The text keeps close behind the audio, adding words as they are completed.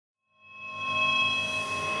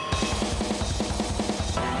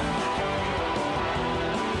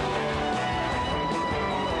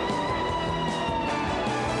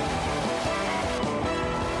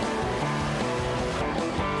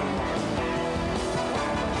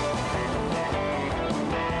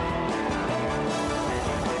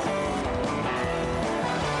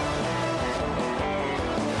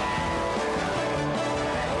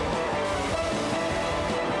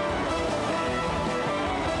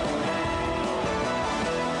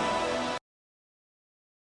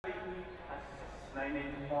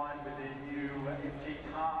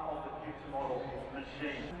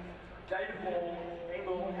David Hall,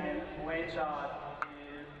 Engel and Blanchard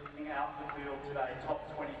is out the field today, top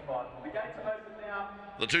 25. The gates are open now.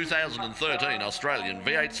 The 2013 Australian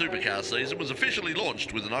V8 Supercar season was officially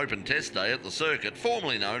launched with an open test day at the circuit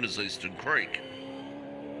formerly known as Eastern Creek.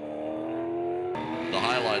 The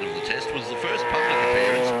highlight of the test was the first public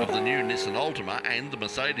appearance of the new Nissan Altima and the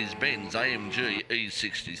Mercedes-Benz AMG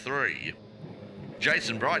E63.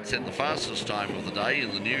 Jason Bright set the fastest time of the day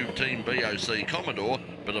in the new Team BOC Commodore,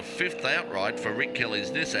 but a fifth outright for Rick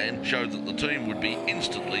Kelly's Nissan showed that the team would be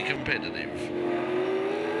instantly competitive.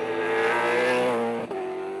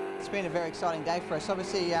 It's been a very exciting day for us.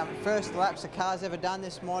 Obviously, first laps the car's ever done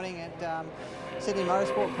this morning at Sydney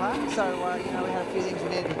Motorsport Park. So, you know, we had a few things we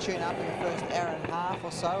needed to tune up in the first hour and a half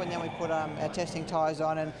or so, and then we put our testing tyres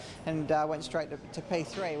on and went straight to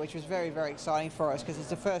P3, which was very, very exciting for us because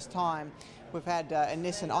it's the first time we've had a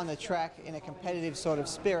Nissan on the track in a competitive sort of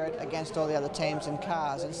spirit against all the other teams and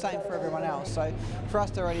cars, and same for everyone else. So for us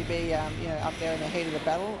to already be you know, up there in the heat of the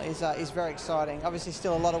battle is very exciting. Obviously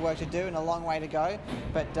still a lot of work to do and a long way to go,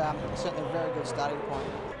 but certainly a very good starting point.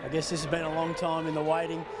 I guess this has been a long time in the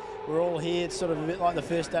waiting. We're all here. It's sort of a bit like the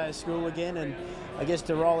first day of school again, and I guess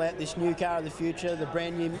to roll out this new car of the future, the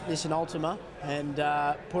brand new Nissan Altima, and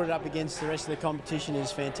put it up against the rest of the competition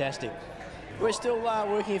is fantastic. We're still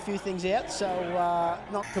working a few things out, so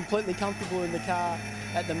not completely comfortable in the car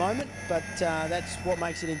at the moment, but that's what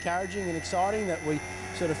makes it encouraging and exciting, that we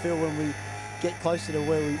sort of feel when we get closer to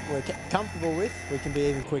where we're comfortable with, we can be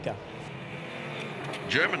even quicker.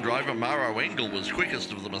 German driver Maro Engel was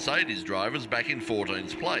quickest of the Mercedes drivers back in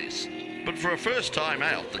 14th place. But for a first time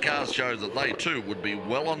out, the cars showed that they too would be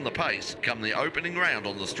well on the pace come the opening round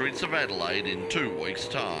on the streets of Adelaide in 2 weeks'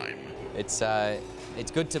 time. It's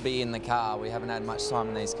good to be in the car. We haven't had much time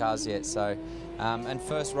in these cars yet, so and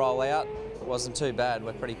first roll out wasn't too bad.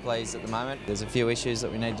 We're pretty pleased at the moment. There's a few issues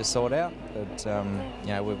that we need to sort out, but you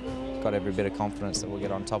know, we've got every bit of confidence that we'll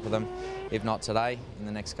get on top of them, if not today, in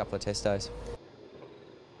the next couple of test days.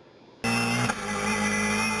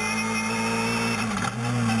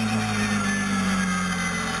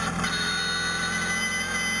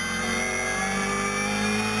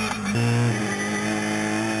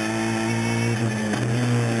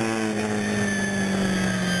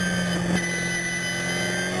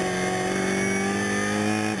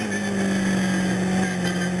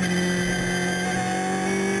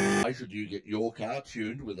 Should you get your car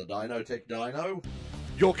tuned with a Dynotech dyno?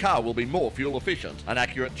 Your car will be more fuel efficient. An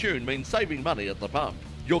accurate tune means saving money at the pump.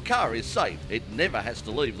 Your car is safe. It never has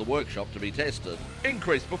to leave the workshop to be tested.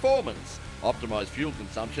 Increased performance, optimised fuel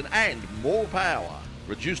consumption and more power.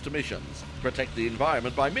 Reduced emissions. Protect the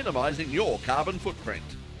environment by minimising your carbon footprint.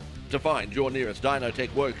 To find your nearest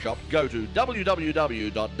Dynotech workshop, go to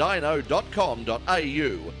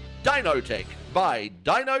www.dyno.com.au. Dynotech by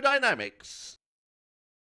Dyno Dynamics.